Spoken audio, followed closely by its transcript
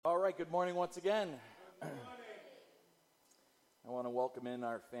right, good morning once again. I want to welcome in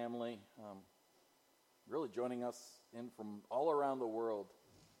our family, really joining us in from all around the world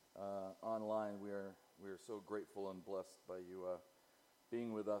online. We are so grateful and blessed by you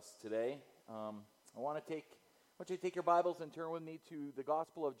being with us today. I want you to take your Bibles and turn with me to the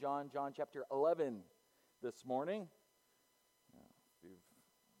Gospel of John chapter 11 this morning. If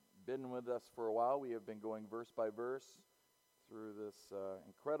you've been with us for a while, we have been going verse by verse through this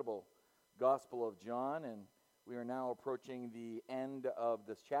incredible Gospel of John, and we are now approaching the end of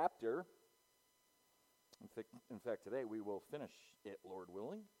this chapter. In fact, today we will finish it, Lord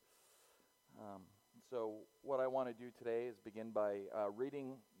willing. So what I want to do today is begin by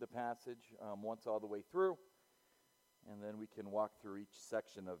reading the passage once all the way through, and then we can walk through each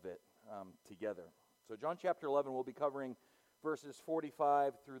section of it together. So John chapter 11, we'll be covering verses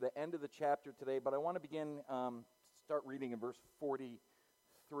 45 through the end of the chapter today, but I want to start reading in verse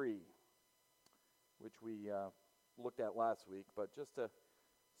 43, which we looked at last week, but just to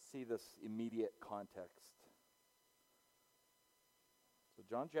see this immediate context. So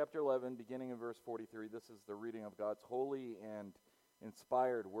John chapter 11, beginning in verse 43, this is the reading of God's holy and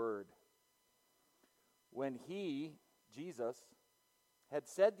inspired word. When he, Jesus, had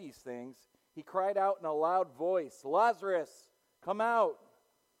said these things, he cried out in a loud voice, "Lazarus, come out!"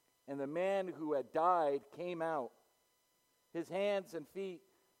 And the man who had died came out, his hands and feet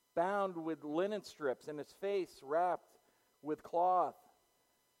bound with linen strips, and his face wrapped with cloth.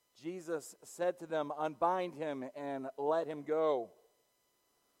 Jesus said to them, "Unbind him and let him go."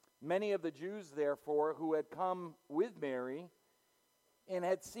 Many of the Jews, therefore, who had come with Mary and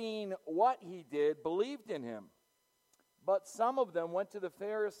had seen what he did, believed in him. But some of them went to the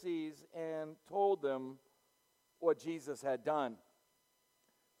Pharisees and told them what Jesus had done.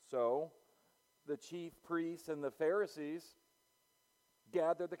 So the chief priests and the Pharisees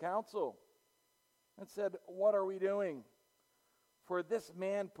gathered the council and said, "What are we doing? For this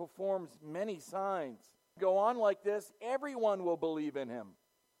man performs many signs. Go on like this, everyone will believe in him.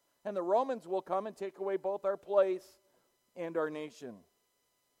 And the Romans will come and take away both our place and our nation."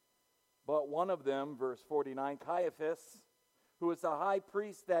 But one of them, verse 49, Caiaphas, who was the high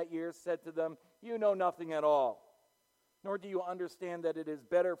priest that year, said to them, "You know nothing at all, nor do you understand that it is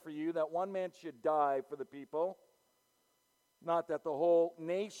better for you that one man should die for the people, not that the whole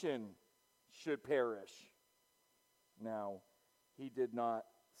nation should perish." Now, he did not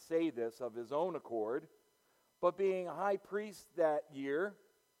say this of his own accord, but being high priest that year,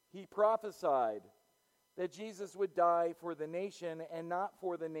 he prophesied that Jesus would die for the nation, and not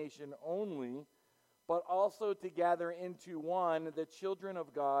for the nation only, but also to gather into one the children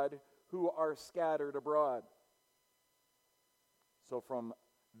of God who are scattered abroad. So from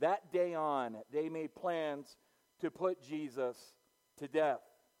that day on, they made plans to put Jesus to death.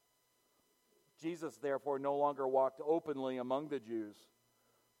 Jesus, therefore, no longer walked openly among the Jews,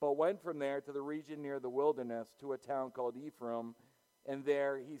 but went from there to the region near the wilderness, to a town called Ephraim, and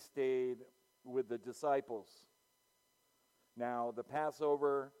there he stayed with the disciples. Now the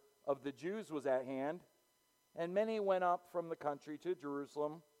Passover of the Jews was at hand, and many went up from the country to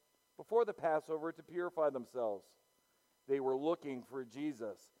Jerusalem before the Passover to purify themselves. They were looking for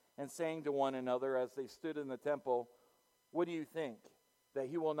Jesus, and saying to one another as they stood in the temple, "What do you think, that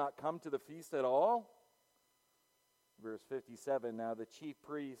he will not come to the feast at all?" Verse 57, now the chief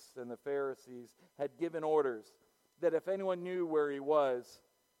priests and the Pharisees had given orders that if anyone knew where he was,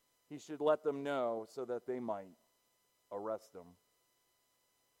 he should let them know so that they might arrest him.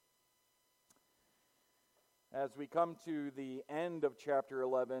 As we come to the end of chapter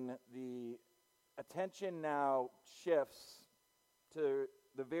 11, the attention now shifts to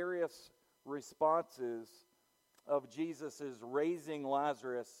the various responses of Jesus' raising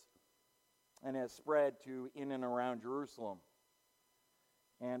Lazarus, and has spread to in and around Jerusalem.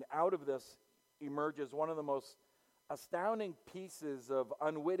 And out of this emerges one of the most astounding pieces of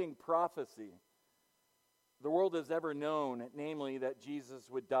unwitting prophecy the world has ever known, namely that Jesus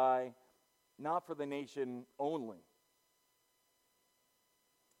would die not for the nation only,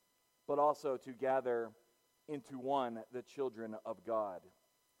 but also to gather into one the children of God.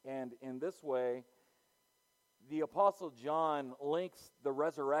 And in this way, the Apostle John links the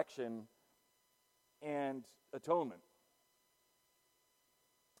resurrection and atonement,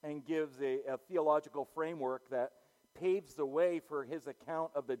 and gives a theological framework that paves the way for his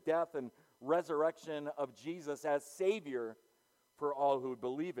account of the death and resurrection of Jesus as Savior for all who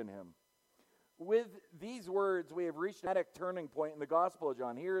believe in him. With these words, we have reached a dramatic turning point in the Gospel of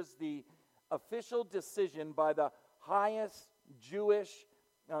John. Here's the official decision by the highest Jewish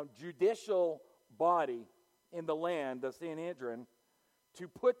judicial body in the land, the Sanhedrin, to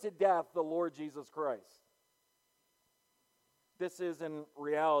put to death the Lord Jesus Christ. This is in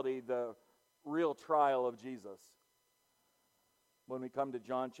reality the real trial of Jesus. When we come to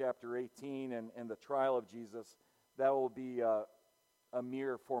John chapter 18 and the trial of Jesus, that will be a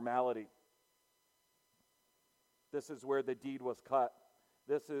mere formality. This is where the deed was cut.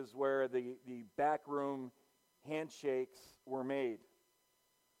 This is where the backroom handshakes were made.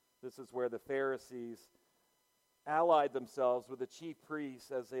 This is where the Pharisees allied themselves with the chief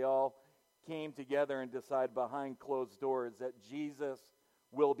priests as they all came together and decided behind closed doors that Jesus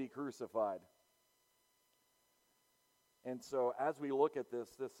will be crucified. And so as we look at this,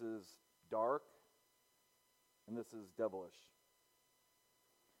 this is dark and this is devilish.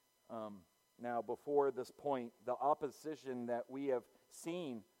 Now, before this point, the opposition that we have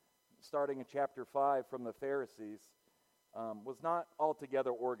seen starting in chapter 5 from the Pharisees was not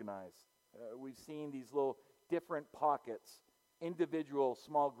altogether organized. We've seen these little different pockets, individual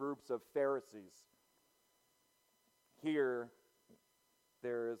small groups of Pharisees. Here,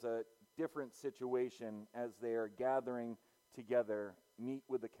 there is a different situation as they are gathering together, meet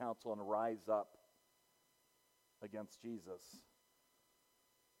with the council, and rise up against Jesus.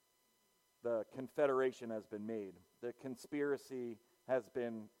 The confederation has been made. The conspiracy has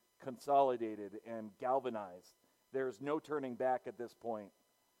been consolidated and galvanized. There's no turning back at this point.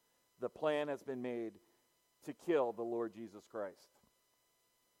 The plan has been made to kill the Lord Jesus Christ.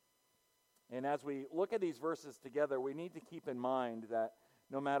 And as we look at these verses together, we need to keep in mind that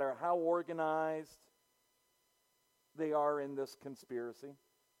no matter how organized they are in this conspiracy,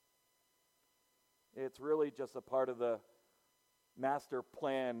 it's really just a part of the master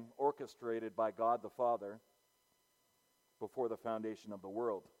plan orchestrated by God the Father before the foundation of the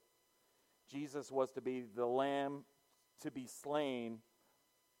world. Jesus was to be the lamb to be slain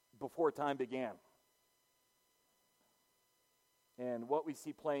before time began. And what we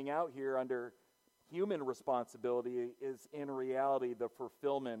see playing out here under human responsibility is in reality the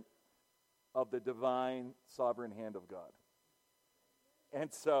fulfillment of the divine sovereign hand of God.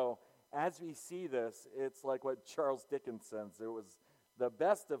 And so, as we see this, it's like what Charles Dickens says. It was the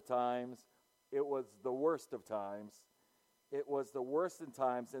best of times, it was the worst of times. It was the worst in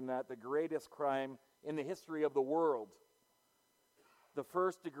times in that the greatest crime in the history of the world, the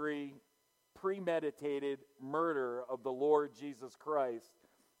first degree premeditated murder of the Lord Jesus Christ,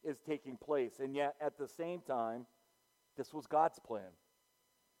 is taking place. And yet, at the same time, this was God's plan.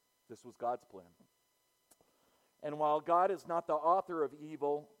 This was God's plan. And while God is not the author of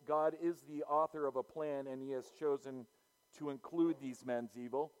evil, God is the author of a plan, and he has chosen to include these men's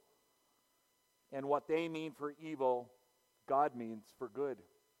evil. And what they mean for evil, God means for good.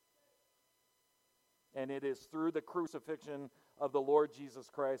 And it is through the crucifixion of the Lord Jesus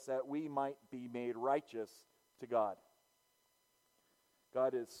Christ that we might be made righteous to God.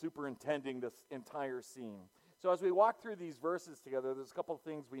 God is superintending this entire scene. So as we walk through these verses together, there's a couple of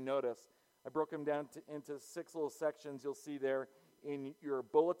things we notice. I broke them down into 6 little sections you'll see there in your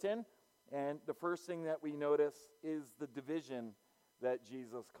bulletin. And the first thing that we notice is the division that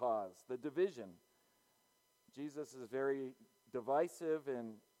Jesus caused. The division. Jesus is very divisive,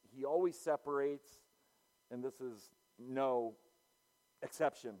 and he always separates, and this is no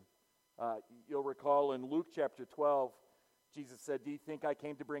exception. You'll recall in Luke chapter 12, Jesus said, "Do you think I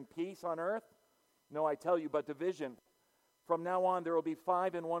came to bring peace on earth? No, I tell you, but division. From now on, there will be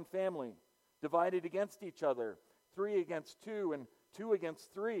 5 in one family, divided against each other, 3 against 2, and 2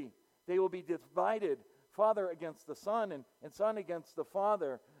 against 3. They will be divided, father against the son, and son against the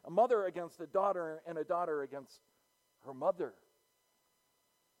father, a mother against a daughter, and a daughter against her mother."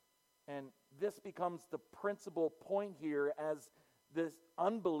 And this becomes the principal point here as this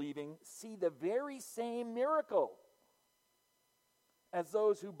unbelieving see the very same miracle as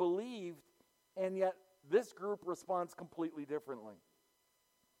those who believed, and yet this group responds completely differently.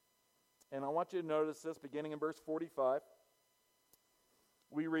 And I want you to notice this beginning in verse 45.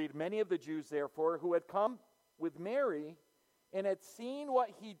 We read, "Many of the Jews, therefore, who had come with Mary and had seen what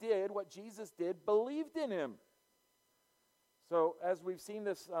he did, what Jesus did, believed in him." So as we've seen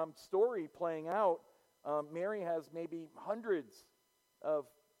this story playing out, Mary has maybe hundreds of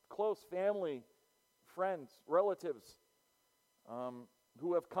close family, friends, relatives,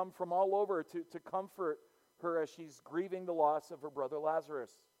 who have come from all over to comfort her as she's grieving the loss of her brother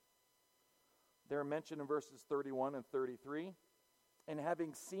Lazarus. They're mentioned in verses 31 and 33. And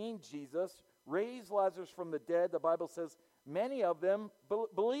having seen Jesus raise Lazarus from the dead, the Bible says, many of them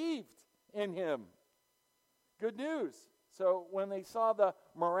believed in him. Good news. So when they saw the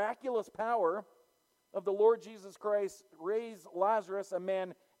miraculous power of the Lord Jesus Christ raise Lazarus, a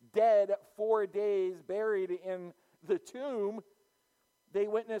man dead 4 days, buried in the tomb, They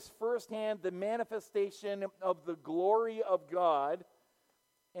witnessed firsthand the manifestation of the glory of God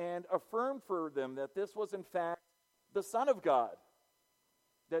and affirmed for them that this was in fact the Son of God,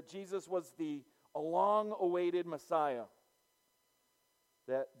 that Jesus was the long-awaited Messiah,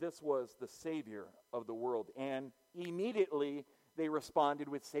 that this was the Savior of the world. And immediately they responded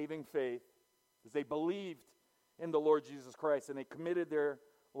with saving faith as they believed in the Lord Jesus Christ, and they committed their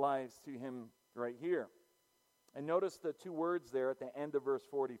lives to him right here. And notice the two words there at the end of verse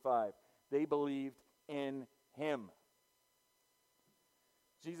 45. They believed in him.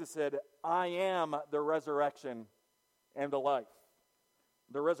 Jesus said, I am the resurrection and the life.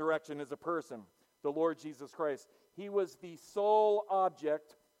 The resurrection is a person, the Lord Jesus Christ. He was the sole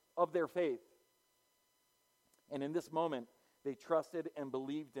object of their faith. And in this moment, they trusted and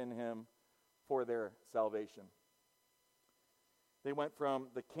believed in him for their salvation. They went from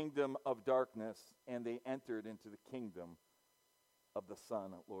the kingdom of darkness and they entered into the kingdom of the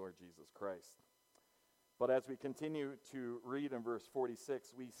Son, Lord Jesus Christ. But as we continue to read in verse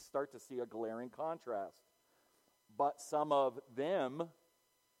 46, we start to see a glaring contrast. But some of them,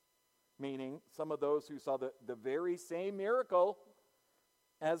 meaning some of those who saw the very same miracle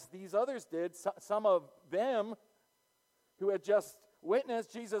as these others did, some of them who had just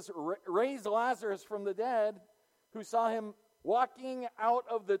witnessed Jesus raise Lazarus from the dead, who saw him walking out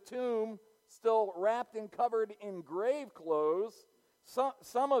of the tomb, still wrapped and covered in grave clothes.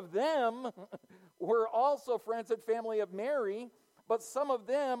 Some of them were also friends and family of Mary, but some of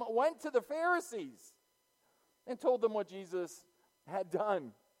them went to the Pharisees and told them what Jesus had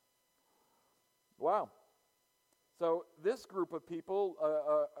done. Wow. So this group of people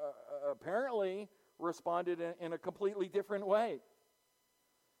apparently responded in a completely different way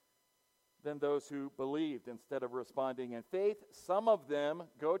than those who believed. Instead of responding in faith, some of them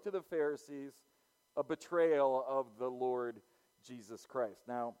go to the Pharisees, a betrayal of the Lord Jesus Christ.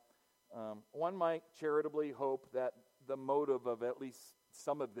 Now, one might charitably hope that the motive of at least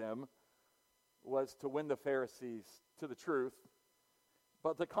some of them was to win the Pharisees to the truth,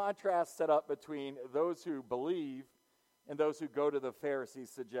 but the contrast set up between those who believe and those who go to the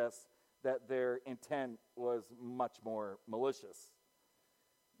Pharisees suggests that their intent was much more malicious.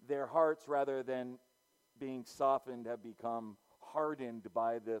 Their hearts, rather than being softened, have become hardened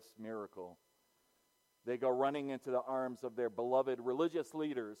by this miracle. They go running into the arms of their beloved religious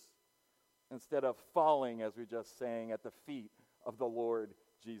leaders instead of falling, as we just sang, at the feet of the Lord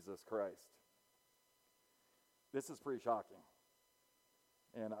Jesus Christ. This is pretty shocking.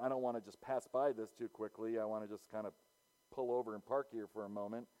 And I don't want to just pass by this too quickly. I want to just kind of pull over and park here for a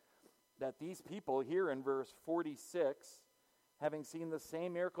moment. That these people here in verse 46, having seen the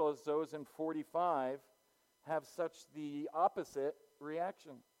same miracle as those in 45, have such the opposite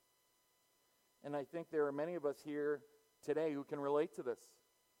reaction. And I think there are many of us here today who can relate to this.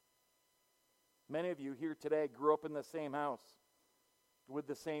 Many of you here today grew up in the same house with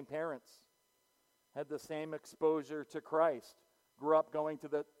the same parents, had the same exposure to Christ, grew up going to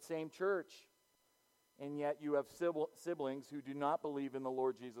the same church, and yet you have siblings who do not believe in the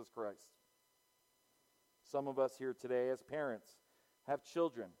Lord Jesus Christ. Some of us here today as parents have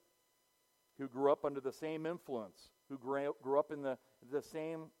children who grew up under the same influence, who grew up in the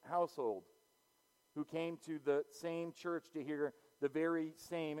same household, who came to the same church to hear the very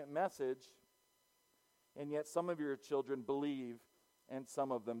same message, and yet some of your children believe and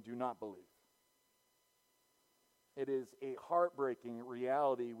some of them do not believe. It is a heartbreaking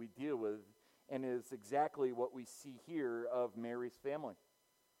reality we deal with, and is exactly what we see here of Mary's family.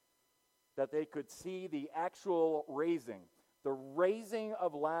 That they could see the actual raising, the raising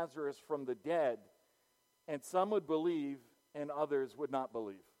of Lazarus from the dead, and some would believe and others would not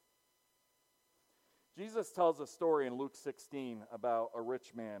believe. Jesus tells a story in Luke 16 about a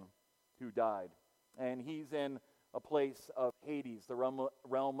rich man who died, and he's in a place of Hades, the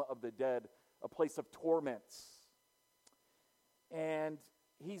realm of the dead, a place of torments. And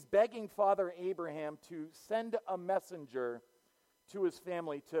he's begging Father Abraham to send a messenger to his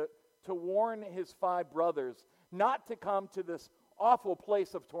family to warn his 5 brothers not to come to this awful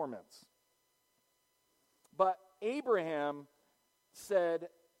place of torments. But Abraham said,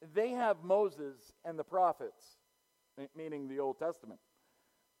 they have Moses and the prophets, meaning the Old Testament.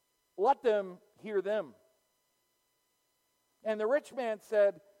 Let them hear them. And the rich man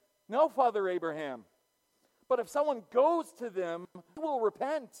said, no, Father Abraham, but if someone goes to them, he will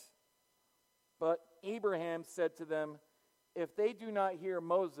repent. But Abraham said to them, if they do not hear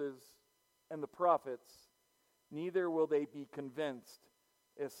Moses and the prophets, neither will they be convinced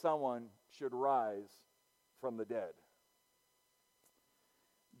if someone should rise from the dead.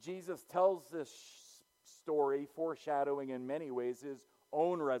 Jesus tells this story, foreshadowing in many ways his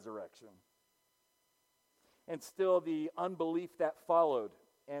own resurrection. And still the unbelief that followed,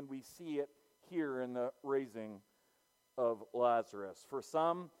 and we see it here in the raising of Lazarus. For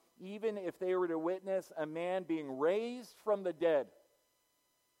some, even if they were to witness a man being raised from the dead,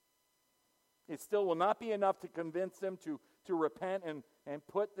 it still will not be enough to convince them to repent and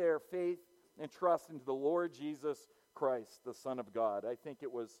put their faith and trust into the Lord Jesus Christ, the Son of God. I think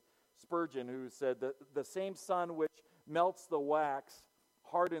it was Spurgeon who said that the same sun which melts the wax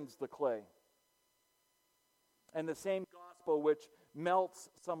hardens the clay. And the same gospel which melts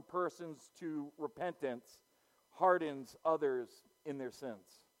some persons to repentance hardens others in their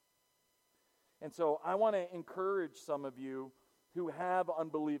sins. And so I want to encourage some of you who have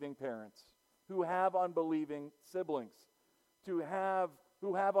unbelieving parents, who have unbelieving siblings, who have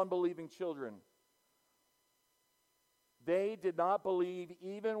unbelieving children. They did not believe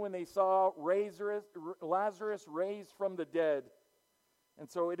even when they saw Lazarus raised from the dead. And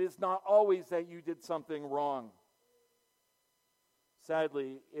so it is not always that you did something wrong.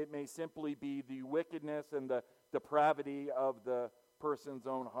 Sadly, it may simply be the wickedness and the depravity of the person's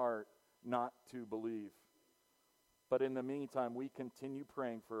own heart not to believe. But in the meantime, we continue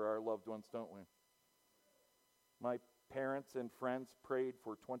praying for our loved ones, don't we? My parents and friends prayed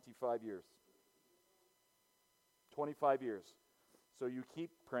for 25 years. 25 years. So you keep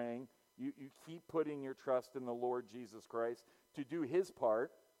praying. You keep putting your trust in the Lord Jesus Christ to do his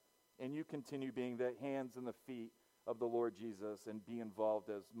part, and you continue being the hands and the feet of the Lord Jesus and be involved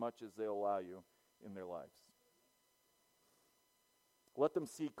as much as they'll allow you in their lives. Let them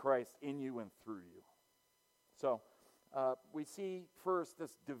see Christ in you and through you. So we see first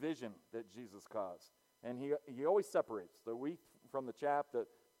this division that Jesus caused. And he always separates the wheat from the chaff, the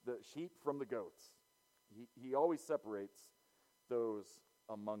sheep from the goats. He always separates those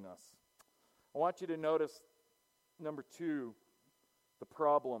among us. I want you to notice, number 2, the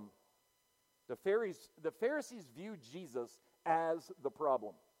problem. The Pharisees viewed Jesus as the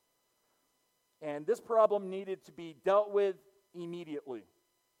problem. And this problem needed to be dealt with immediately.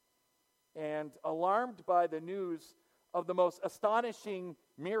 And alarmed by the news of the most astonishing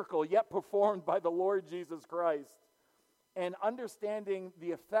miracle yet performed by the Lord Jesus Christ, and understanding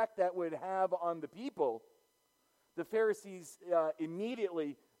the effect that would have on the people, the Pharisees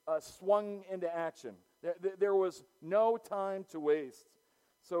immediately swung into action. There was no time to waste.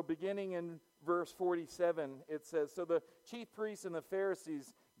 So beginning in verse 47, it says, "So the chief priests and the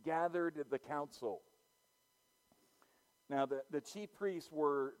Pharisees gathered the council." Now, the chief priests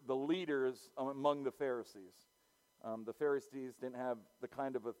were the leaders among the Pharisees. The Pharisees didn't have the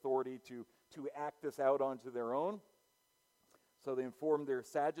kind of authority to act this out onto their own. So they informed the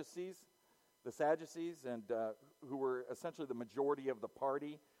Sadducees, and who were essentially the majority of the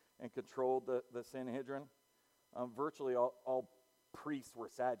party and controlled the Sanhedrin. Virtually all priests were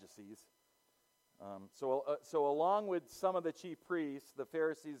Sadducees. So along with some of the chief priests, the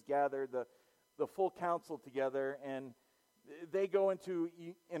Pharisees gathered the full council together, and they go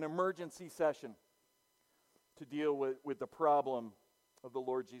into an emergency session to deal with the problem of the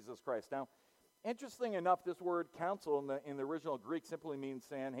Lord Jesus Christ. Now, interesting enough, this word council in the original Greek simply means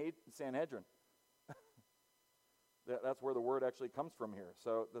Sanhedrin. That's where the word actually comes from here.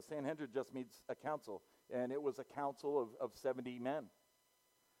 So the Sanhedrin just means a council, and it was a council of 70 men.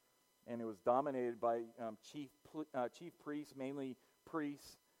 And it was dominated by chief priests, mainly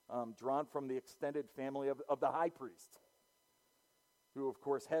priests, drawn from the extended family of the high priest, who, of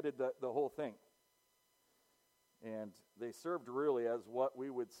course, headed the whole thing. And they served really as what we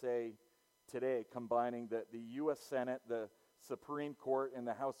would say today, combining the U.S. Senate, the Supreme Court, and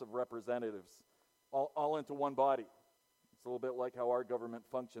the House of Representatives, all into one body. It's a little bit like how our government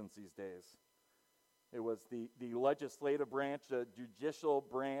functions these days. It was the legislative branch, the judicial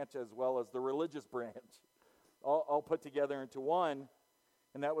branch, as well as the religious branch, all put together into one,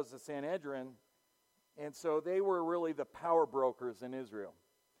 and that was the Sanhedrin. And so they were really the power brokers in Israel.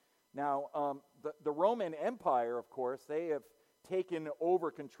 Now, the Roman Empire, of course, they have taken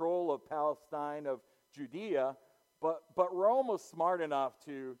over control of Palestine, of Judea, but Rome was smart enough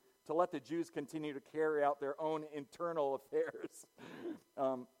to let the Jews continue to carry out their own internal affairs.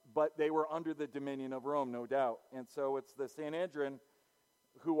 But they were under the dominion of Rome, no doubt. And so it's the Sanhedrin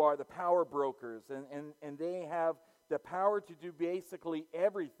who are the power brokers, and they have the power to do basically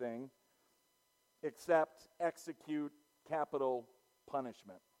everything except execute capital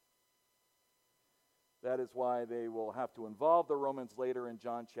punishment. That is why they will have to involve the Romans later in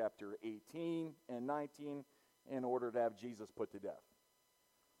John chapter 18 and 19 in order to have Jesus put to death.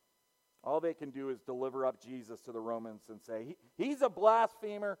 All they can do is deliver up Jesus to the Romans and say, he's a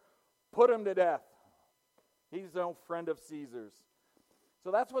blasphemer, put him to death. He's no friend of Caesar's.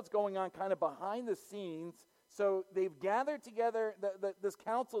 So that's what's going on kind of behind the scenes. So they've gathered together, this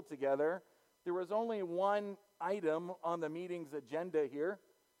council together. There was only one item on the meeting's agenda here,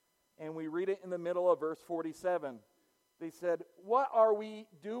 and we read it in the middle of verse 47. They said, "What are we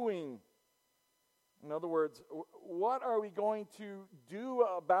doing?" In other words, what are we going to do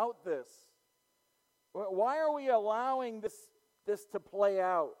about this? Why are we allowing this to play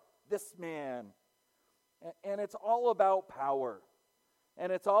out, this man? And it's all about power.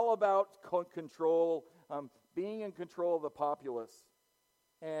 And it's all about control, being in control of the populace.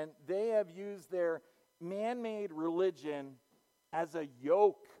 And they have used their man-made religion as a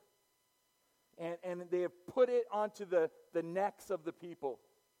yoke. And they have put it onto the necks of the people.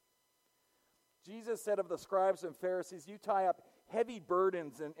 Jesus said of the scribes and Pharisees, "You tie up heavy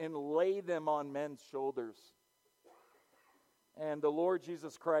burdens and lay them on men's shoulders." And the Lord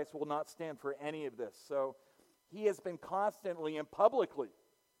Jesus Christ will not stand for any of this. So he has been constantly and publicly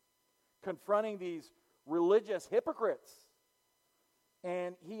confronting these religious hypocrites.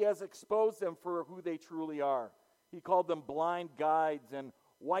 And he has exposed them for who they truly are. He called them blind guides and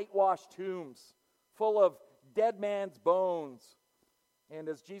whitewashed tombs full of dead man's bones. And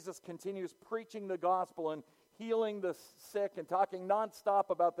as Jesus continues preaching the gospel and healing the sick and talking nonstop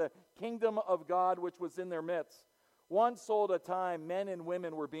about the kingdom of God which was in their midst, one soul at a time, men and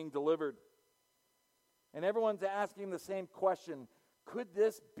women were being delivered. And everyone's asking the same question: could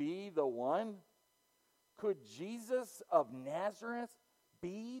this be the one? Could Jesus of Nazareth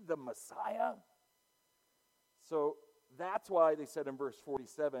be the Messiah? So that's why they said in verse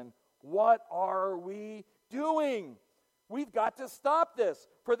 47, "What are we doing? We've got to stop this,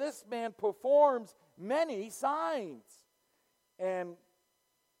 for this man performs many signs." And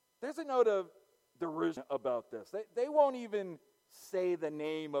there's a note of derision about this. They won't even say the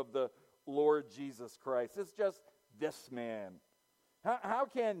name of the Lord Jesus Christ. It's just this man. How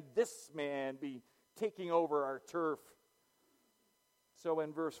can this man be taking over our turf? So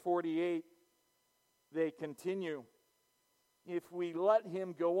in verse 48, they continue, "If we let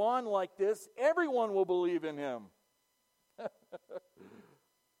him go on like this, everyone will believe in him."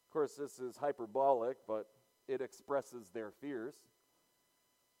 Of course, this is hyperbolic, but it expresses their fears.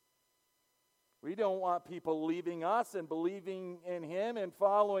 We don't want people leaving us and believing in him and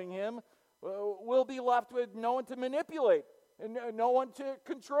following him. We'll be left with no one to manipulate, and no one to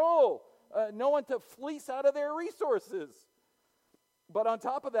control, no one to fleece out of their resources. But on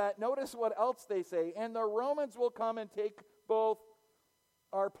top of that, notice what else they say. "And the Romans will come and take both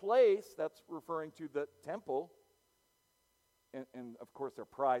our place," that's referring to the temple, and of course their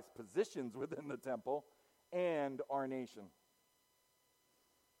prized positions within the temple, "and our nation."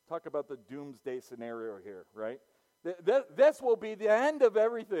 Talk about the doomsday scenario here, right? This will be the end of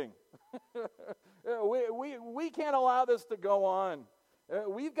everything. we can't allow this to go on.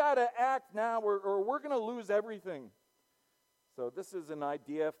 We've got to act now or we're going to lose everything. So this is an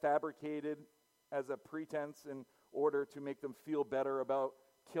idea fabricated as a pretense in order to make them feel better about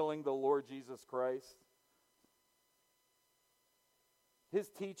killing the Lord Jesus Christ. His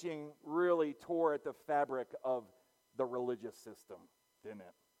teaching really tore at the fabric of the religious system, didn't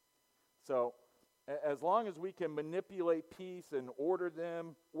it? So as long as we can manipulate peace and order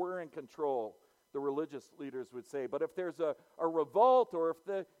them, we're in control, the religious leaders would say. But if there's a revolt or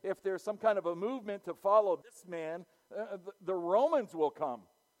if there's some kind of a movement to follow this man, the Romans will come.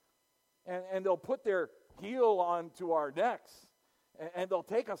 And they'll put their heel onto our necks. And they'll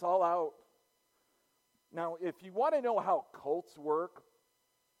take us all out. Now, if you want to know how cults work,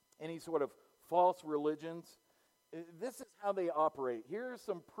 any sort of false religions, this is how they operate. Here are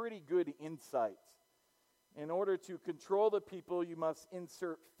some pretty good insights. In order to control the people, you must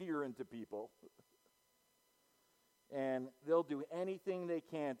insert fear into people. And they'll do anything they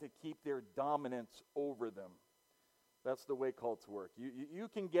can to keep their dominance over them. That's the way cults work. You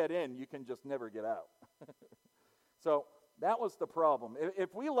can get in, you can just never get out. So that was the problem.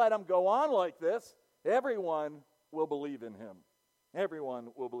 If we let him go on like this, everyone will believe in him.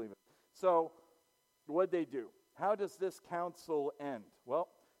 Everyone will believe it. So what'd they do? How does this council end? Well,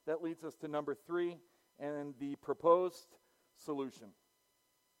 that leads us to number 3 and the proposed solution.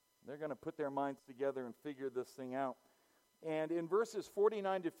 They're going to put their minds together and figure this thing out. And in verses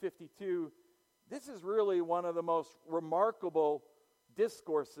 49 to 52, this is really one of the most remarkable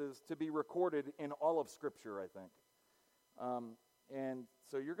discourses to be recorded in all of Scripture, I think. And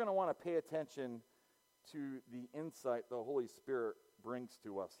so you're going to want to pay attention to the insight the Holy Spirit brings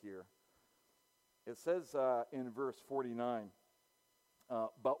to us here. It says in verse 49,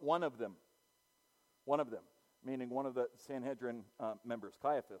 but one of them, meaning one of the Sanhedrin members,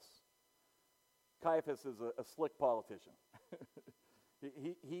 Caiaphas. Caiaphas is a slick politician.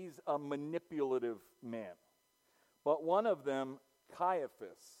 He's a manipulative man. But one of them,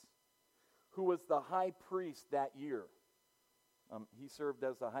 Caiaphas, who was the high priest that year. He served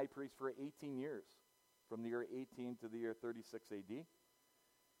as the high priest for 18 years, from the year 18 to the year 36 AD.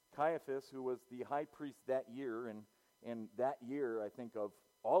 Caiaphas, who was the high priest that year, and that year, I think of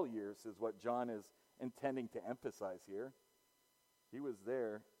all years, is what John is intending to emphasize here. He was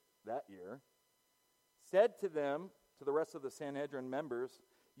there that year. Said to them, to the rest of the Sanhedrin members,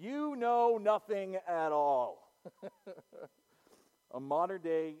 "You know nothing at all." A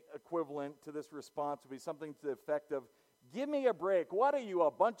modern-day equivalent to this response would be something to the effect of, "Give me a break. What are you, a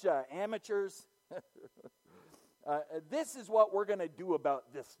bunch of amateurs?" This is what we're going to do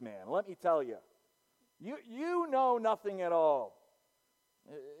about this man. Let me tell you. You know nothing at all.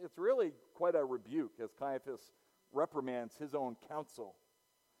 It's really quite a rebuke as Caiaphas reprimands his own counsel.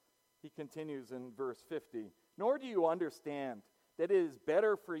 He continues in verse 50, "Nor do you understand that it is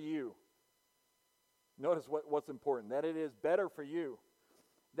better for you," notice what's important, "that it is better for you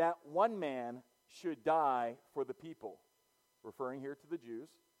that one man should die for the people," referring here to the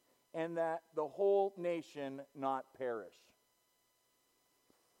Jews, "and that the whole nation not perish."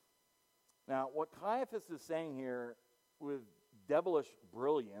 Now, what Caiaphas is saying here with devilish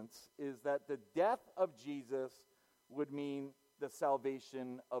brilliance is that the death of Jesus would mean the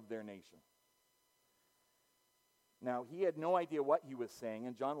salvation of their nation. Now, he had no idea what he was saying,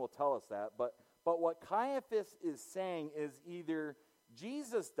 and John will tell us that, but what Caiaphas is saying is either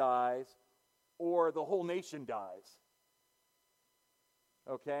Jesus dies or the whole nation dies.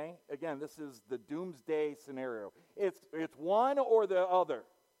 Okay? Again, this is the doomsday scenario. It's one or the other.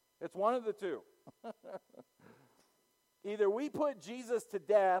 It's one of the two. Either we put Jesus to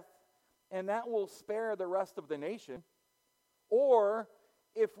death, and that will spare the rest of the nation, or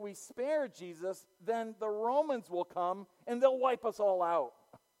if we spare Jesus, then the Romans will come and they'll wipe us all out.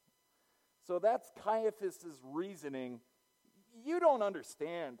 So that's Caiaphas' reasoning. You don't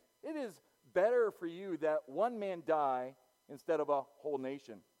understand. It is better for you that one man die instead of a whole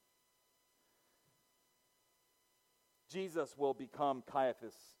nation. Jesus will become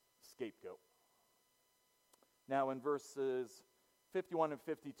Caiaphas' scapegoat. Now in verses 51 and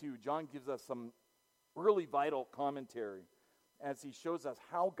 52, John gives us some really vital commentary as he shows us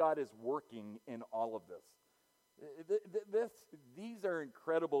how God is working in all of this. These are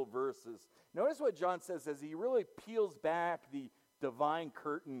incredible verses. Notice what John says as he really peels back the divine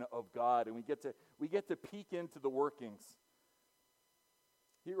curtain of God, and we get to peek into the workings.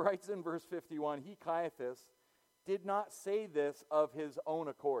 He writes in verse 51, "He, Caiaphas, did not say this of his own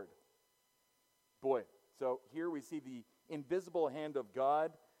accord." Boy, so here we see the invisible hand of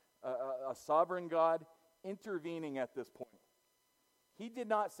God, a sovereign God, intervening at this point. He did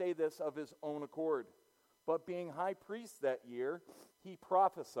not say this of his own accord, but being high priest that year, he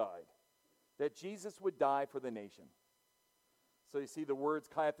prophesied that Jesus would die for the nation. So you see the words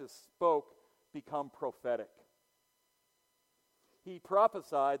Caiaphas spoke become prophetic. He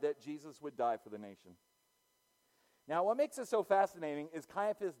prophesied that Jesus would die for the nation. Now, what makes it so fascinating is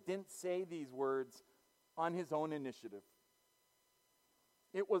Caiaphas didn't say these words on his own initiative.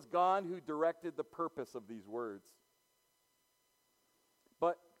 It was God who directed the purpose of these words.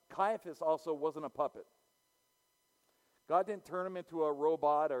 But Caiaphas also wasn't a puppet. God didn't turn him into a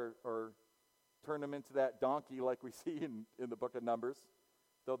robot or turn him into that donkey like we see in the book of Numbers,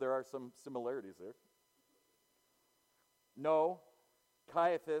 though there are some similarities there. No,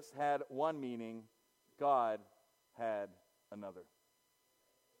 Caiaphas had one meaning, God had another.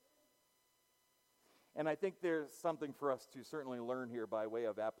 And I think there's something for us to certainly learn here by way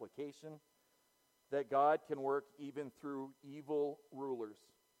of application, that God can work even through evil rulers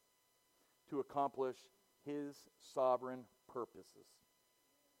to accomplish his sovereign purposes.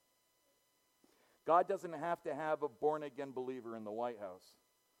 God doesn't have to have a born-again believer in the White House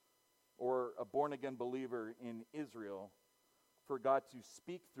or a born-again believer in Israel for God to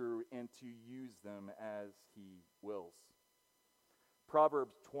speak through and to use them as he wills.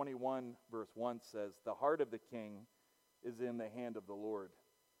 Proverbs 21 verse 1 says, "The heart of the king is in the hand of the Lord.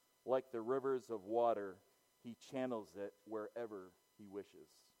 Like the rivers of water, he channels it wherever he wishes."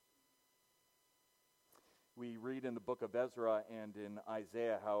 We read in the book of Ezra and in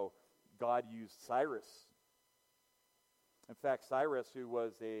Isaiah how God used Cyrus. In fact, Cyrus, who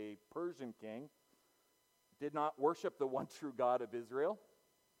was a Persian king, did not worship the one true God of Israel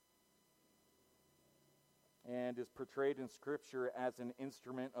and is portrayed in Scripture as an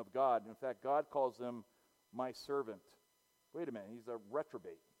instrument of God. In fact, God calls him my servant. Wait a minute, he's a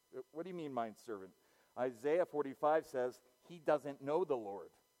reprobate. What do you mean, my servant? Isaiah 45 says he doesn't know the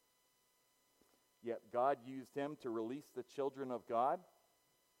Lord. Yet God used him to release the children of God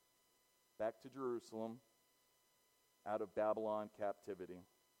back to Jerusalem out of Babylon captivity.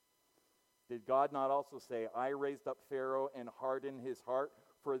 Did God not also say, I raised up Pharaoh and hardened his heart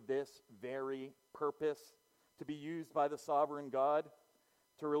for this very purpose, to be used by the sovereign God,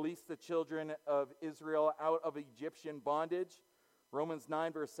 to release the children of Israel out of Egyptian bondage? Romans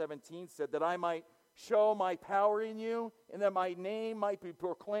 9 verse 17 said that I might show my power in you and that my name might be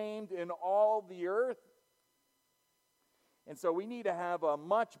proclaimed in all the earth. And so we need to have a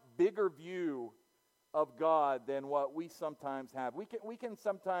much bigger view of God than what we sometimes have. We can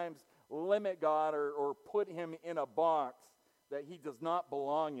sometimes limit God or put him in a box that he does not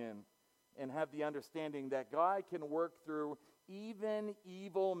belong in, and have the understanding that God can work through even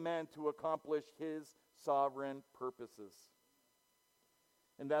evil men to accomplish his sovereign purposes.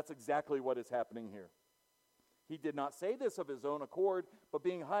 And that's exactly what is happening here. He did not say this of his own accord, but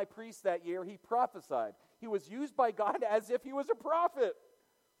being high priest that year, he prophesied. He was used by God as if he was a prophet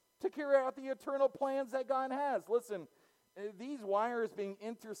to carry out the eternal plans that God has. Listen, these wires being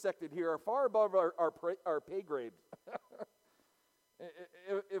intersected here are far above our pay grade.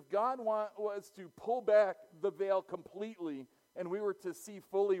 If God was to pull back the veil completely and we were to see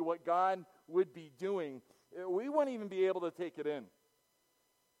fully what God would be doing, we wouldn't even be able to take it in.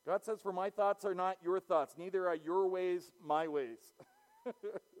 God says, for my thoughts are not your thoughts, neither are your ways my ways.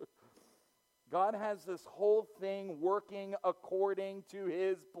 God has this whole thing working according to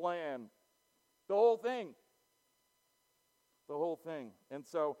his plan. The whole thing. The whole thing. And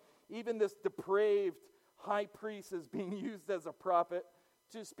so even this depraved high priest is being used as a prophet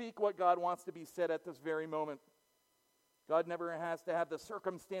to speak what God wants to be said at this very moment. God never has to have the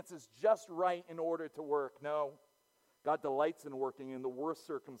circumstances just right in order to work. No. God delights in working in the worst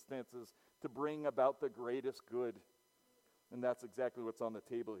circumstances to bring about the greatest good. And that's exactly what's on the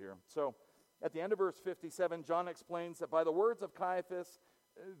table here. So, at the end of verse 57, John explains that by the words of Caiaphas,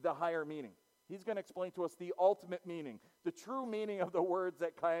 the higher meaning. He's going to explain to us the ultimate meaning, the true meaning of the words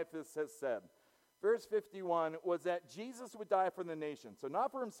that Caiaphas has said. Verse 51 was that Jesus would die for the nation. So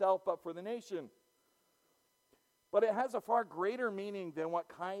not for himself, but for the nation. But it has a far greater meaning than what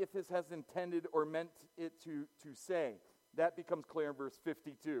Caiaphas has intended or meant it to say. That becomes clear in verse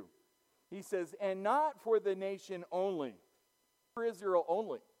 52. He says, and not for the nation only, for Israel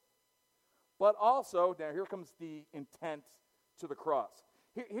only, but also, now here comes the intent to the cross.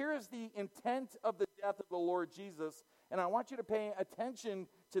 Here is the intent of the death of the Lord Jesus, and I want you to pay attention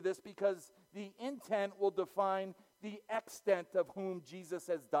to this because the intent will define the extent of whom Jesus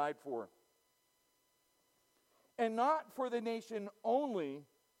has died for. And not for the nation only,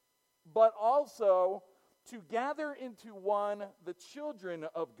 but also to gather into one the children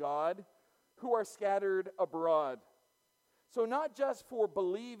of God who are scattered abroad. So not just for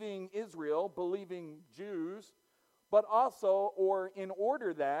believing Israel, believing Jews, but also, or in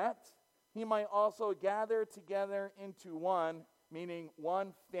order that, he might also gather together into one, meaning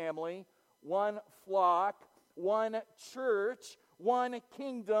one family, one flock, one church, one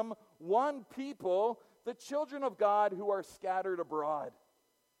kingdom, one people, the children of God who are scattered abroad.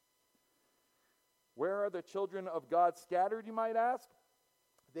 Where are the children of God scattered, you might ask?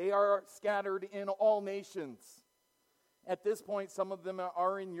 They are scattered in all nations. At this point, some of them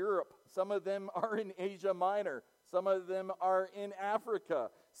are in Europe. Some of them are in Asia Minor. Some of them are in Africa.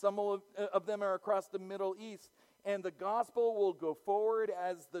 Some of them are across the Middle East. And the gospel will go forward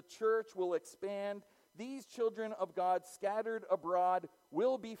as the church will expand. These children of God scattered abroad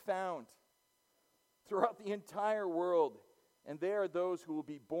will be found throughout the entire world. And they are those who will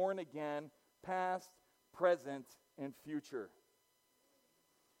be born again, past, present, and future.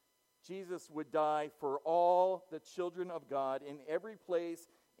 Jesus would die for all the children of God in every place,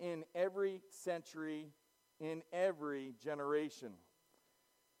 in every century, in every generation.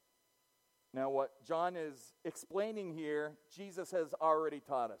 Now, what John is explaining here, Jesus has already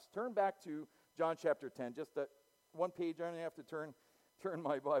taught us. Turn back to John chapter 10, just that one page. I only have to turn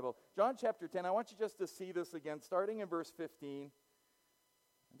my Bible. John chapter 10, I want you just to see this again, starting in verse 15.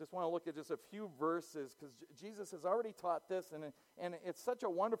 I just want to look at just a few verses because Jesus has already taught this, and it's such a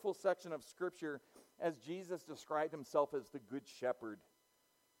wonderful section of Scripture as Jesus described himself as the Good Shepherd.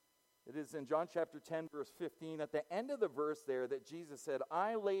 It is in John chapter 10, verse 15, at the end of the verse there that Jesus said,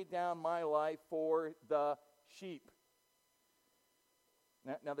 I lay down my life for the sheep.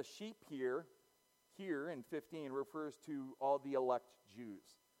 Now the sheep here in 15 refers to all the elect Jews.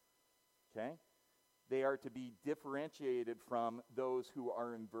 Okay? They are to be differentiated from those who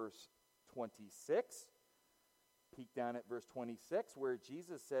are in verse 26. Peek down at verse 26 where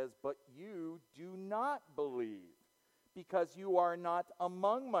Jesus says, but you do not believe because you are not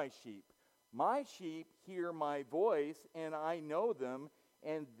among my sheep. My sheep hear my voice, and I know them,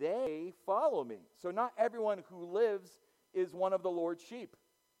 and they follow me. So not everyone who lives is one of the Lord's sheep.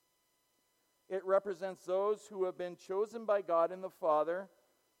 It represents those who have been chosen by God and the Father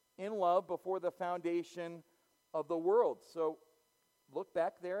in love before the foundation of the world. So look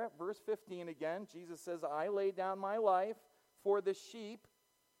back there at verse 15 again. Jesus says, I lay down my life for the sheep.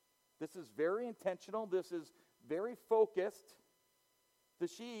 This is very intentional. This is very focused. The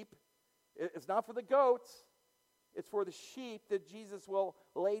sheep, it's not for the goats. It's for the sheep that Jesus will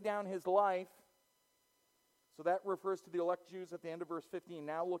lay down his life. So that refers to the elect Jews at the end of verse 15.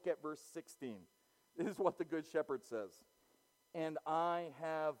 Now look at verse 16. This is what the Good Shepherd says. And I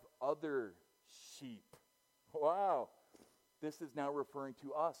have other sheep. Wow. This is now referring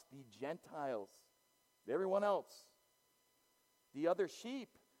to us, the Gentiles, everyone else. The other sheep.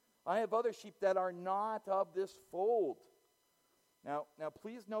 I have other sheep that are not of this fold. Now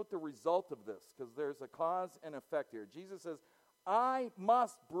please note the result of this, because there's a cause and effect here. Jesus says, I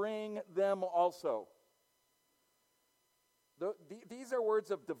must bring them also. These are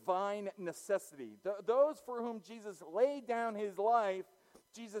words of divine necessity. Those for whom Jesus laid down his life,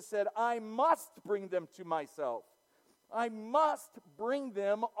 Jesus said, I must bring them to myself. I must bring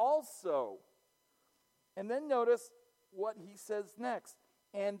them also. And then notice what he says next.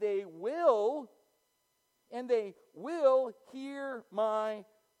 And they will hear my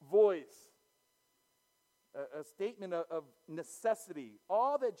voice. A statement of necessity.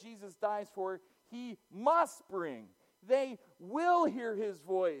 All that Jesus dies for, he must bring. They will hear his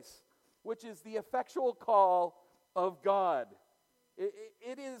voice, which is the effectual call of God.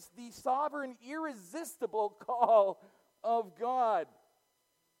 It is the sovereign, irresistible call of God.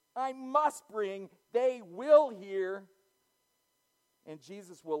 I must bring, they will hear, and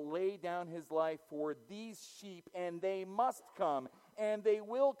Jesus will lay down his life for these sheep, and they must come, and they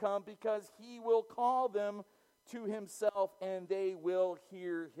will come because he will call them to himself, and they will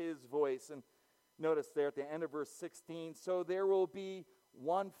hear his voice. And notice there at the end of verse 16, so there will be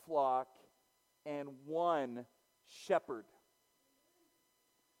one flock and one shepherd.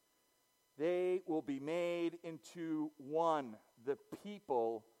 They will be made into one, the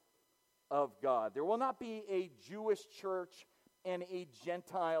people of God. There will not be a Jewish church and a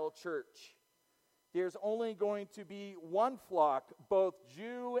Gentile church. There's only going to be one flock, both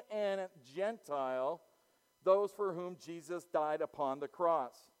Jew and Gentile, those for whom Jesus died upon the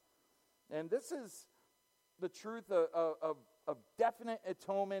cross. And this is the truth of definite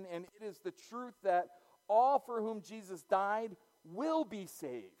atonement, and it is the truth that all for whom Jesus died will be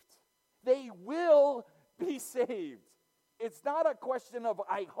saved. They will be saved. It's not a question of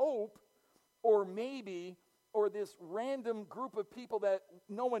I hope or maybe or this random group of people that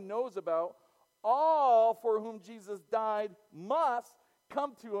no one knows about. All for whom Jesus died must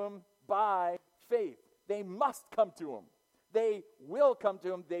come to him by faith. They must come to him. They will come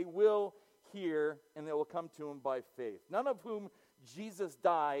to him. They will hear, and they will come to him by faith. None of whom Jesus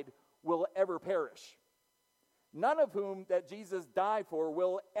died will ever perish. None of whom that Jesus died for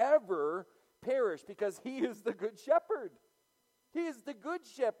will ever perish, because he is the good shepherd. He is the good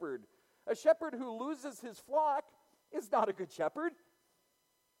shepherd. A shepherd who loses his flock is not a good shepherd.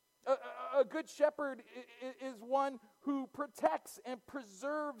 A good shepherd is one who protects and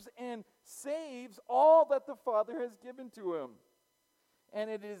preserves and saves all that the Father has given to him. And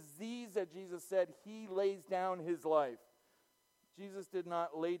it is these that Jesus said he lays down his life. Jesus did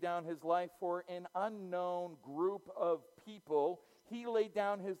not lay down his life for an unknown group of people. He laid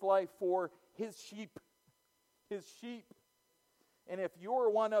down his life for his sheep. His sheep. And if you're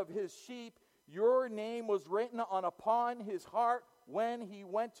one of his sheep, your name was written upon his heart when he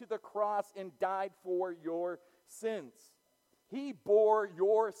went to the cross and died for your sins. He bore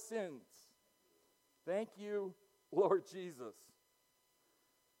your sins. Thank you, Lord Jesus.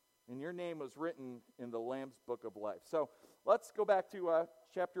 And your name was written in the Lamb's Book of Life. So let's go back to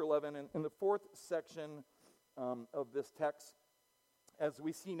chapter 11. And in the fourth section of this text, as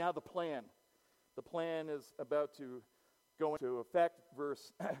we see now the plan. The plan is about to go into effect.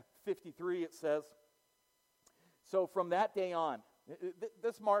 Verse 53, it says, so from that day on,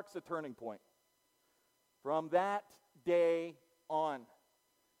 this marks a turning point. From that day on.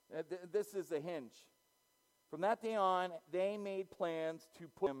 This is a hinge. From that day on, they made plans to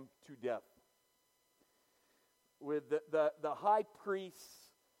put him to death. With the high priest's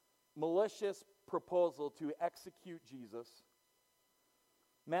malicious proposal to execute Jesus,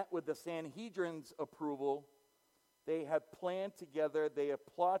 met with the Sanhedrin's approval, they have planned together, they have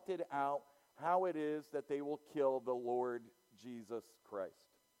plotted out how it is that they will kill the Lord Jesus Christ.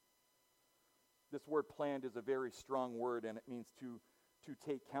 This word planned is a very strong word, and it means to to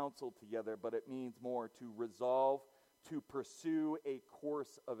take counsel together, but it means more to resolve, to pursue a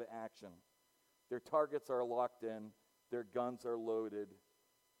course of action. Their targets are locked in. Their guns are loaded.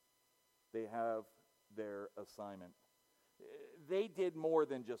 They have their assignment. They did more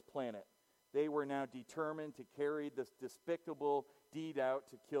than just plan it. They were now determined to carry this despicable deed out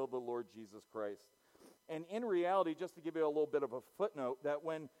to kill the Lord Jesus Christ. And in reality, just to give you a little bit of a footnote, that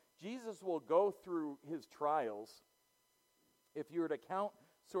when Jesus will go through his trials, if you were to count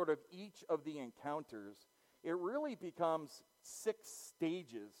sort of each of the encounters, it really becomes 6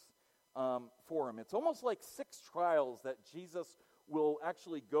 stages for him. It's almost like 6 trials that Jesus will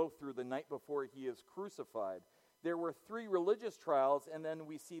actually go through the night before he is crucified. There were 3 religious trials, and then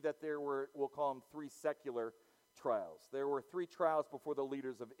we see that there were, we'll call them 3 secular trials. There were 3 trials before the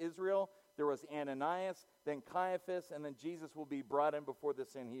leaders of Israel. There was Ananias, then Caiaphas, and then Jesus will be brought in before the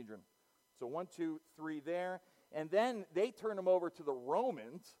Sanhedrin. So 1, 2, 3 there. And then they turn him over to the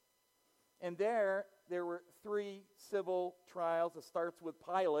Romans, and there were 3 civil trials. It starts with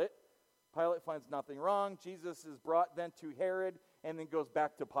Pilate. Pilate finds nothing wrong. Jesus is brought then to Herod, and then goes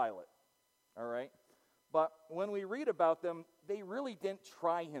back to Pilate. All right? But when we read about them, they really didn't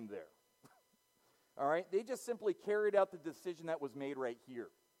try him there. All right? They just simply carried out the decision that was made right here.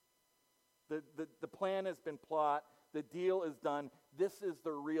 The plan has been plot. The deal is done. This is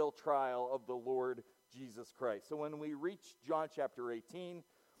the real trial of the Lord Jesus Christ. So when we reach John chapter 18,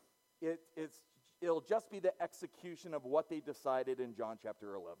 it'll just be the execution of what they decided in John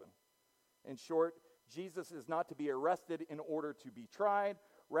chapter 11. In short, Jesus is not to be arrested in order to be tried.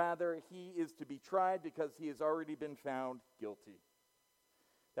 Rather, he is to be tried because he has already been found guilty.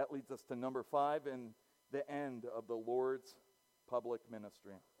 That leads us to number 5 and the end of the Lord's public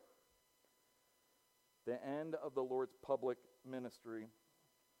ministry. The end of the Lord's public ministry.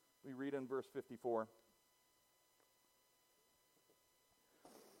 We read in verse 54.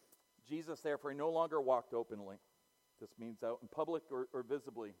 Jesus, therefore, no longer walked openly. This means out in public or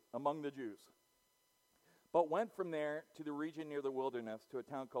visibly among the Jews, but went from there to the region near the wilderness, to a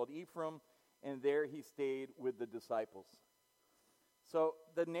town called Ephraim, and there he stayed with the disciples. So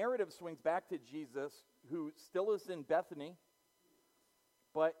the narrative swings back to Jesus, who still is in Bethany,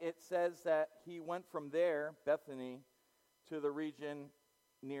 but it says that he went from there, Bethany, to the region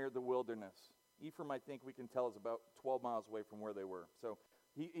near the wilderness. Ephraim, I think we can tell, is about 12 miles away from where they were. So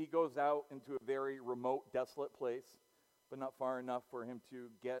he goes out into a very remote, desolate place, but not far enough for him to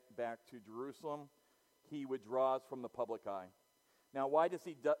get back to Jerusalem. He withdraws from the public eye. Now, why does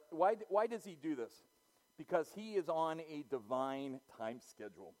he do this? Because he is on a divine time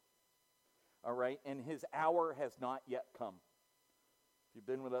schedule. All right? And his hour has not yet come. If you've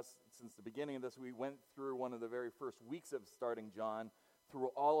been with us since the beginning of this, we went through one of the very first weeks of starting John, through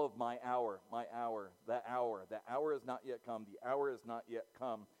all of the hour. The hour has not yet come. The hour has not yet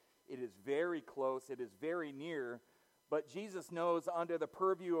come. It is very close. It is very near. But Jesus knows, under the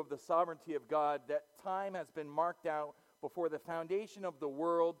purview of the sovereignty of God, that time has been marked out before the foundation of the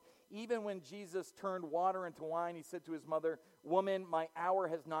world. Even when Jesus turned water into wine, he said to his mother, "Woman, my hour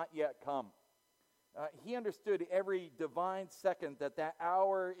has not yet come." He understood every divine second that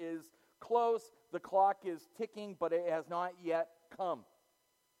hour is close, the clock is ticking, but it has not yet come.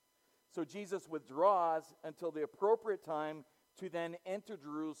 So Jesus withdraws until the appropriate time to then enter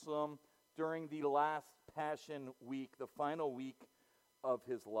Jerusalem during the last Passion Week, the final week of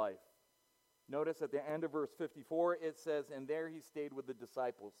his life. Notice at the end of verse 54, it says, "And there he stayed with the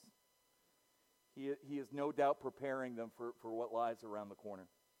disciples." He is no doubt preparing them for what lies around the corner.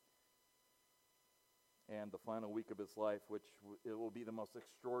 And the final week of his life, which it will be the most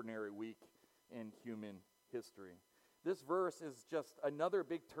extraordinary week in human history. This verse is just another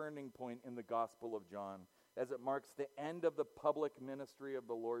big turning point in the Gospel of John, as it marks the end of the public ministry of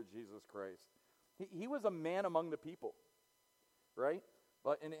the Lord Jesus Christ. He was a man among the people, right?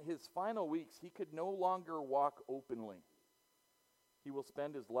 But in his final weeks, he could no longer walk openly. He will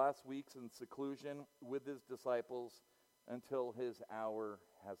spend his last weeks in seclusion with his disciples until his hour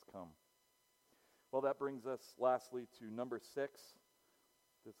has come. Well, that brings us lastly to number 6.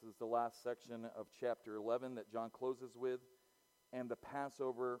 This is the last section of chapter 11 that John closes with, and the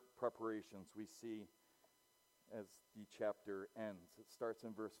Passover preparations we see as the chapter ends. It starts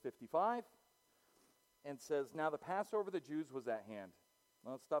in verse 55 and says, "Now the Passover of the Jews was at hand."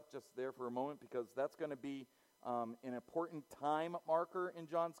 Well, let's stop just there for a moment, because that's going to be an important time marker in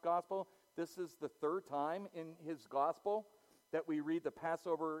John's gospel. This is the 3rd time in his gospel that we read the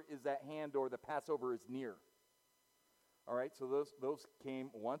Passover is at hand, or the Passover is near. All right, so those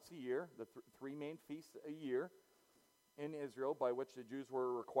came once a year, the 3 main feasts a year in Israel, by which the Jews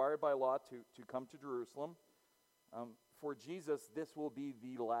were required by law to come to Jerusalem. for Jesus, this will be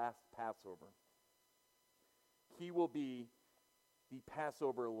the last Passover. He will be the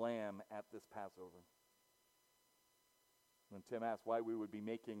Passover lamb at this Passover. When Tim asked why we would be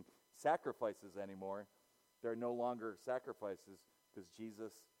making sacrifices anymore, there are no longer sacrifices because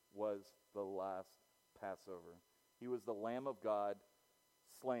Jesus was the last Passover. He was the Lamb of God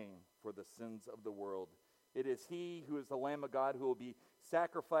slain for the sins of the world. It is he who is the Lamb of God who will be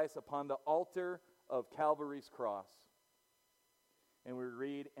sacrificed upon the altar of Calvary's cross. And we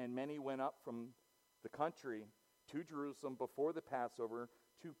read, and many went up from the country to Jerusalem before the Passover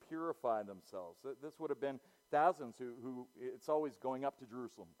to purify themselves. This would have been thousands who it's always going up to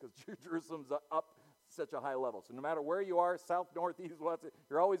Jerusalem because Jerusalem's up such a high level. So no matter where you are, south, north, east, west,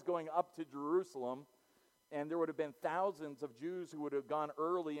 you're always going up to Jerusalem. And there would have been thousands of Jews who would have gone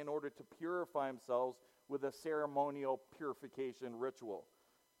early in order to purify themselves with a ceremonial purification ritual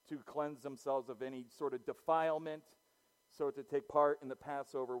to cleanse themselves of any sort of defilement, so to take part in the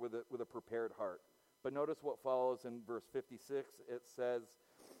Passover with a prepared heart. But notice what follows in verse 56. It says,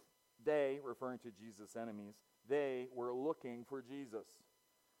 they, referring to Jesus' enemies, they were looking for Jesus.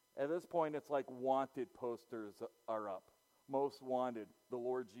 At this point, it's like wanted posters are up. Most wanted, the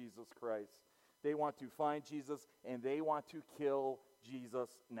Lord Jesus Christ. They want to find Jesus, and they want to kill Jesus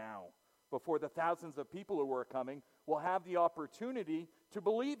now, before the thousands of people who are coming will have the opportunity to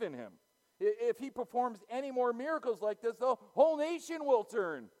believe in him. If he performs any more miracles like this, the whole nation will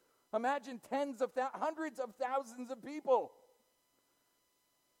turn. Imagine hundreds of thousands of people.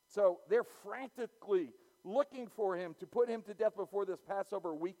 So they're frantically looking for him to put him to death before this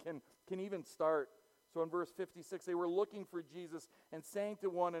Passover week can even start. So in verse 56, they were looking for Jesus and saying to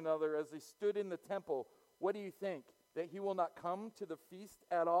one another as they stood in the temple, what do you think, that he will not come to the feast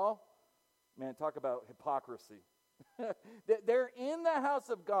at all? Man, talk about hypocrisy. They're in the house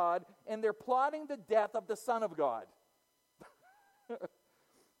of God, and they're plotting the death of the Son of God.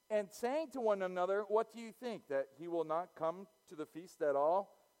 And saying to one another, what do you think, that he will not come to the feast at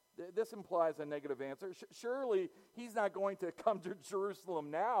all? This implies a negative answer. Surely he's not going to come to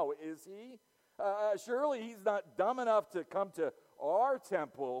Jerusalem now, is he? Surely he's not dumb enough to come to our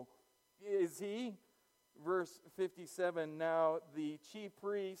temple, is he? Verse 57, now the chief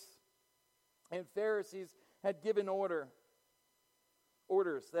priests and Pharisees had given orders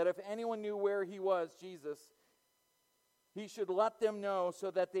that if anyone knew where he was, Jesus, he should let them know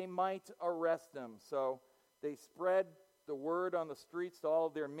so that they might arrest him. So they spread the word on the streets to all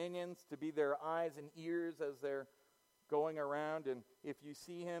of their minions to be their eyes and ears as they're going around. And if you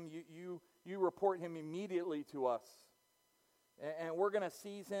see him, you report him immediately to us. And we're going to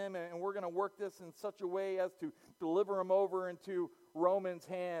seize him, and we're going to work this in such a way as to deliver him over into Romans'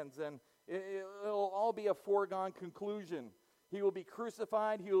 hands. And it'll all be a foregone conclusion. He will be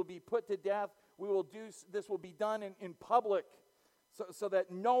crucified. He will be put to death. This will be done in public so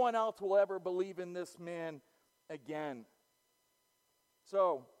that no one else will ever believe in this man again.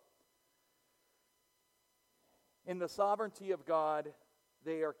 So, in the sovereignty of God,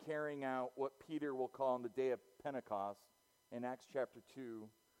 they are carrying out what Peter will call on the day of Pentecost in Acts chapter 2,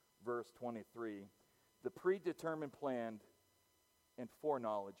 verse 23, the predetermined plan and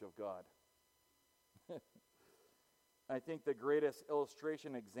foreknowledge of God. I think the greatest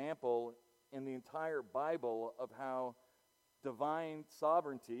illustration example in the entire Bible of how divine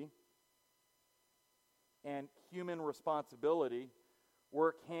sovereignty and human responsibility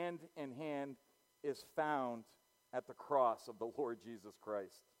work hand in hand is found at the cross of the Lord Jesus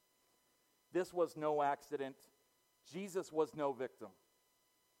Christ. This was no accident. Jesus was no victim.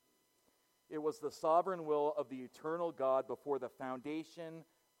 It was the sovereign will of the eternal God before the foundation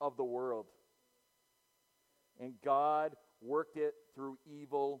of the world. And God worked it through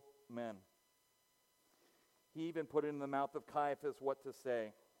evil men. He even put it in the mouth of Caiaphas what to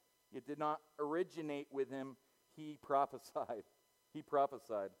say. It did not originate with him. He prophesied. He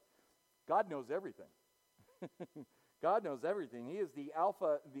prophesied. God knows everything. God knows everything. He is the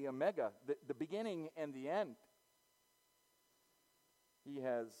Alpha, the Omega, the beginning and the end. He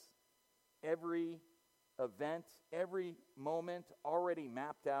has every event, every moment already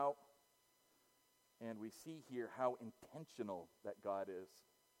mapped out. And we see here how intentional that God is.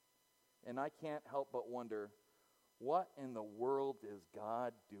 And I can't help but wonder, what in the world is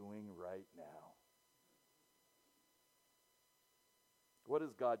God doing right now? What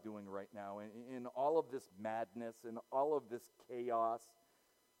is God doing right now in all of this madness, in all of this chaos,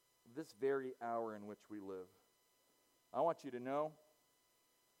 this very hour in which we live? I want you to know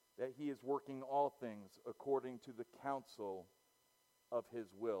that he is working all things according to the counsel of his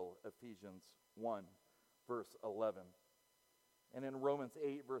will, Ephesians 1, verse 11. And in Romans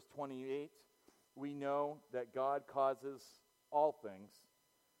 8, verse 28, we know that God causes all things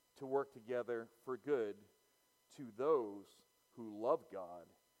to work together for good to those who love God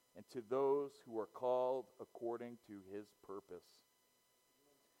and to those who are called according to his purpose.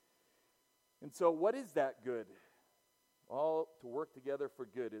 And so what is that good? All to work together for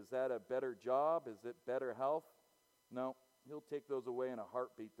good. Is that a better job? Is it better health? No. He'll take those away in a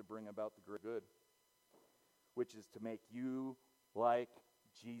heartbeat to bring about the great good, which is to make you like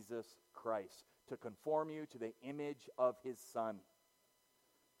Jesus Christ, to conform you to the image of his Son.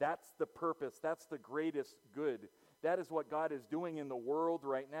 That's the purpose. That's the greatest good. That is what God is doing in the world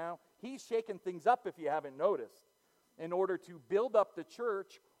right now. He's shaking things up, if you haven't noticed, in order to build up the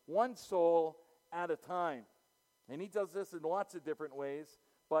church one soul at a time. And he does this in lots of different ways.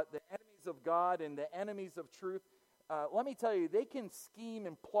 But the enemies of God and the enemies of truth, let me tell you, they can scheme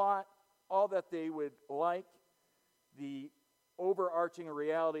and plot all that they would like. The overarching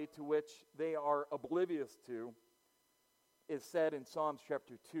reality to which they are oblivious to is said in Psalms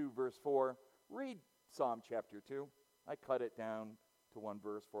chapter 2, verse 4. Read Psalm chapter 2. I cut it down to one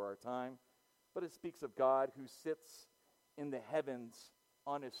verse for our time. But it speaks of God who sits in the heavens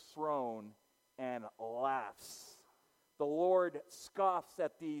on his throne and laughs. The Lord scoffs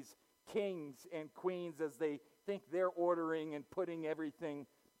at these kings and queens as they think they're ordering and putting everything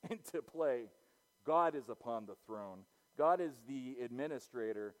into play. God is upon the throne. God is the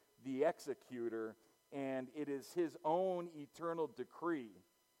administrator, the executor, and it is his own eternal decree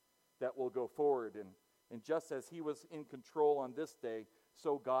that will go forward. And just as he was in control on this day,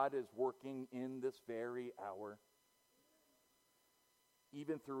 so God is working in this very hour,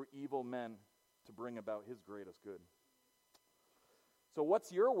 even through evil men, to bring about his greatest good. So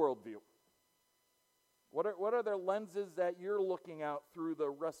what's your worldview? What are the lenses that you're looking out through the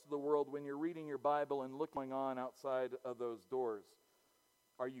rest of the world when you're reading your Bible and looking on outside of those doors?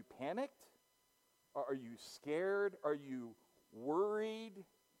 Are you panicked? Are you scared? Are you worried?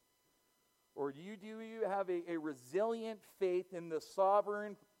 Or do you have a resilient faith in the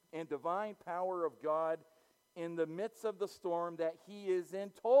sovereign and divine power of God in the midst of the storm, that he is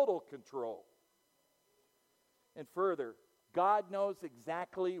in total control? And further, God knows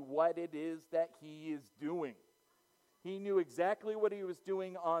exactly what it is that he is doing. He knew exactly what he was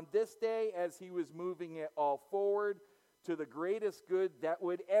doing on this day as he was moving it all forward to the greatest good that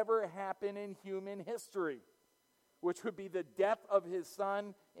would ever happen in human history, which would be the death of his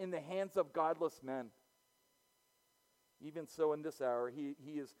Son in the hands of godless men. Even so, in this hour, he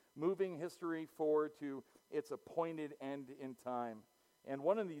is moving history forward to its appointed end in time. And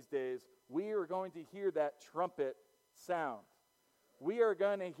one of these days, we are going to hear that trumpet sound. We are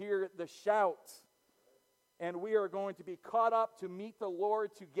going to hear the shouts. And we are going to be caught up to meet the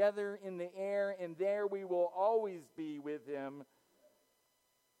Lord together in the air. And there we will always be with him.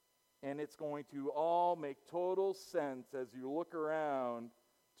 And it's going to all make total sense as you look around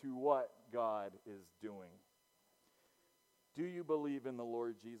to what God is doing. Do you believe in the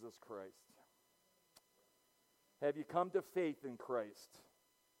Lord Jesus Christ? Have you come to faith in Christ?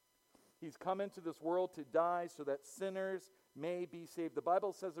 He's come into this world to die so that sinners may be saved. The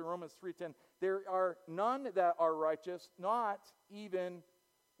Bible says in Romans 3:10, there are none that are righteous, not even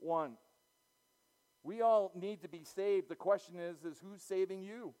one. We all need to be saved. The question is who's saving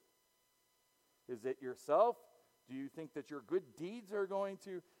you? Is it yourself? Do you think that your good deeds are going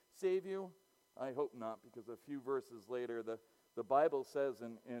to save you? I hope not, because a few verses later, the Bible says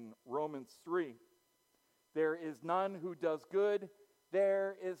in Romans 3, there is none who does good,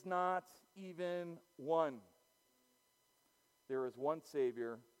 there is not even one. There is one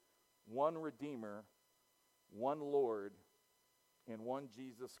Savior, one Redeemer, one Lord, and one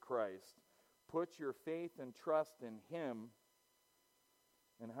Jesus Christ. Put your faith and trust in him.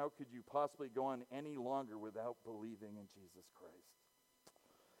 And how could you possibly go on any longer without believing in Jesus Christ?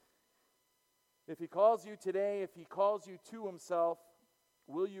 If he calls you today, if he calls you to himself,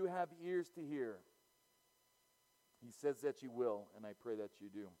 will you have ears to hear? He says that you will, and I pray that you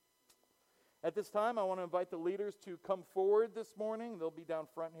do. At this time, I want to invite the leaders to come forward this morning. They'll be down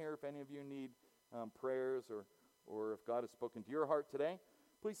front here if any of you need prayers or if God has spoken to your heart today.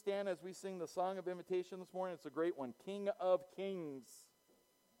 Please stand as we sing the song of invitation this morning. It's a great one, King of Kings.